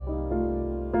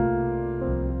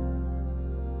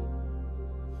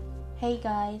Hey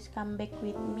guys, come back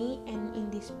with me, and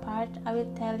in this part I will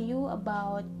tell you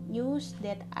about news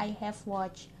that I have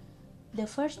watched. The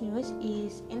first news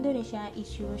is Indonesia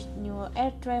issues new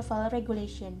air travel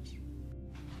regulations.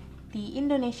 The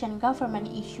Indonesian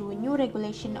government issued new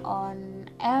regulation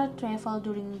on air travel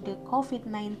during the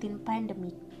COVID-19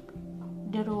 pandemic.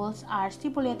 The rules are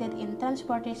stipulated in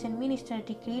Transportation Minister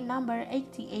Decree number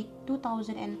 88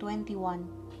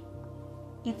 2021.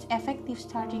 It's effective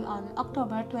starting on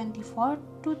October 24,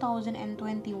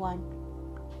 2021,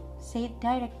 said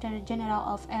Director General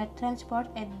of Air Transport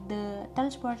at the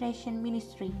Transportation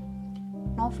Ministry,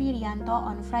 Novi Rianto,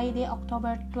 on Friday,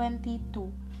 October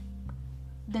 22.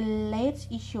 The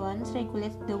latest issuance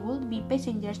regulates the would-be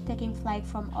passengers taking flight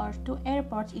from or to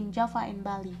airports in Java and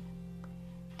Bali,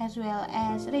 as well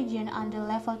as region under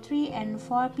Level 3 and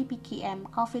 4 PPKM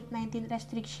COVID-19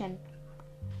 restriction.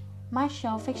 Must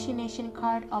show vaccination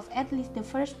card of at least the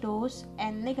first dose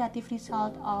and negative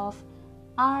result of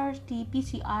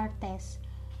RT-PCR test,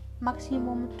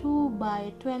 maximum 2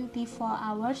 by 24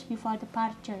 hours before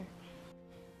departure.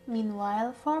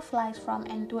 Meanwhile, for flights from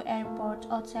and to airports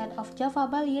outside of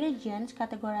Java-Bali regions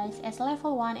categorized as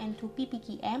Level 1 and 2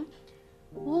 PPKM,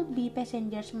 would-be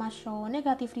passengers must show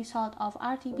negative result of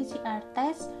RT-PCR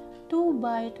test 2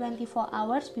 by 24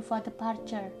 hours before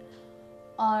departure,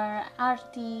 or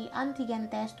RT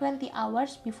antigen test 20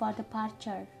 hours before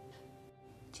departure.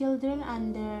 Children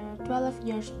under 12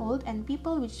 years old and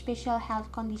people with special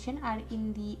health condition are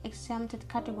in the exempted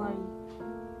category.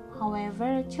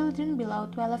 However, children below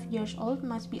 12 years old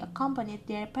must be accompanied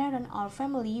their parent or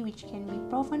family, which can be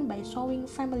proven by showing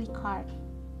family card.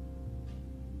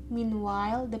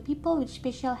 Meanwhile, the people with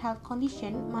special health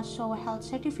condition must show a health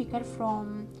certificate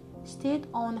from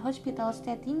state-owned hospital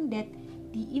stating that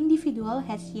the individual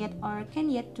has yet or can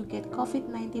yet to get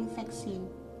COVID-19 vaccine.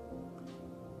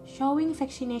 Showing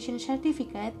vaccination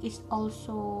certificate is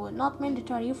also not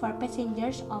mandatory for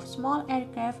passengers of small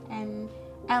aircraft and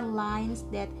airlines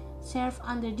that serve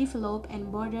underdeveloped and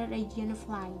border region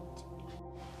flights.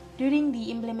 During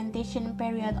the implementation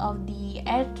period of the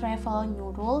air travel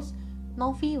new rules,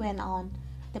 Novi went on.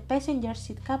 The passenger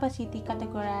seat capacity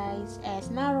categorized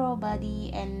as narrow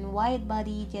body and wide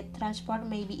body jet transport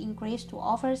may be increased to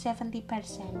over 70%.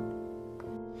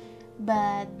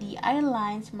 But the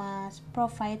airlines must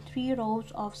provide 3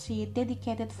 rows of seats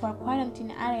dedicated for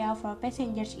quarantine area for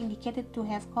passengers indicated to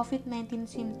have COVID-19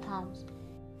 symptoms.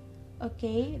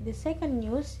 Okay, the second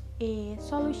news is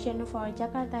solution for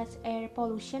Jakarta's air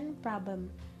pollution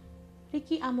problem.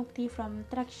 Ricky Amukti from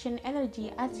Traction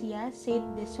Energy Asia said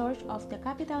the source of the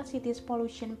capital city's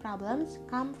pollution problems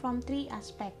come from 3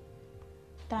 aspects: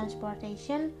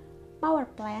 transportation, power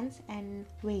plants, and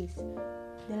waste.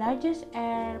 The largest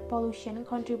air pollution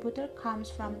contributor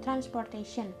comes from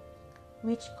transportation,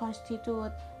 which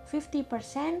constitute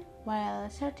 50%, while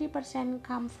 30%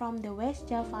 come from the West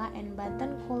Java and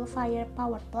Banten coal-fired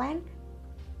power plant,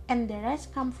 and the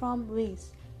rest come from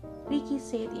waste. Ricky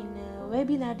said in a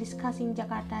webinar discussing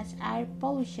Jakarta's air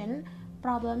pollution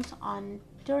problems on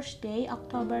Thursday,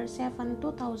 October 7,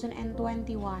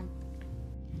 2021.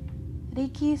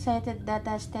 Ricky cited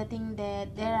data stating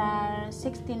that there are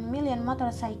 16 million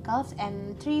motorcycles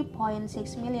and 3.6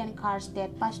 million cars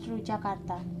that pass through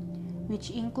Jakarta, which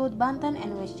include Banten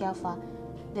and West Java.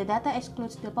 The data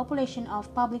excludes the population of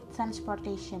public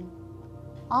transportation.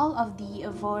 All of the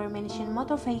aforementioned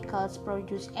motor vehicles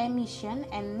produce emission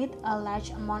and need a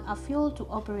large amount of fuel to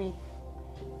operate,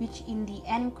 which in the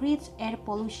end creates air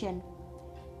pollution.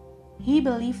 He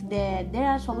believes that there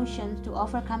are solutions to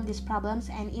overcome these problems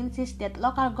and insists that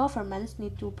local governments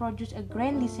need to produce a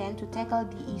grand design to tackle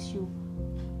the issue.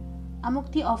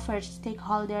 Amukti offers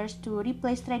stakeholders to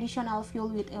replace traditional fuel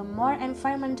with a more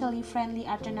environmentally friendly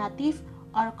alternative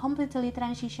or completely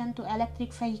transition to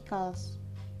electric vehicles.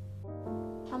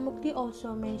 Amukti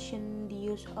also mentioned the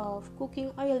use of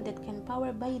cooking oil that can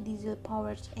power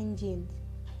biodiesel-powered engines.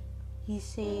 He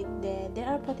said that there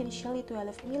are potentially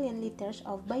 12 million liters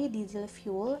of biodiesel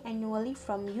fuel annually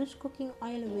from used cooking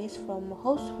oil waste from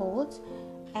households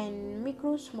and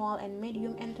micro, small, and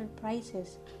medium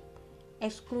enterprises,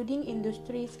 excluding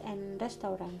industries and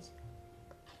restaurants.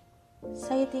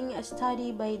 Citing a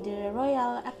study by the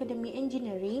Royal Academy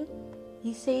Engineering,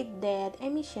 he said that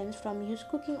emissions from used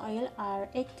cooking oil are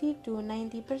 80 to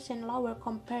 90% lower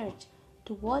compared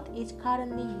to what is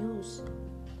currently used.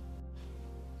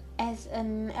 As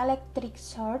an electric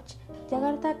source,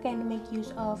 Jakarta can make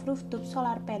use of rooftop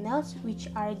solar panels, which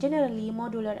are generally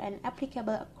modular and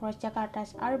applicable across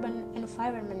Jakarta's urban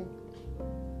environment.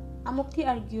 Amukti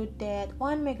argued that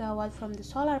 1 megawatt from the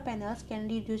solar panels can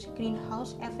reduce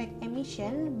greenhouse effect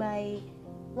emission by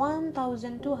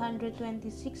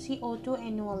 1,226 CO2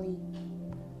 annually.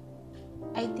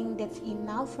 I think that's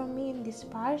enough from me in this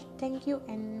part. Thank you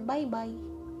and bye bye.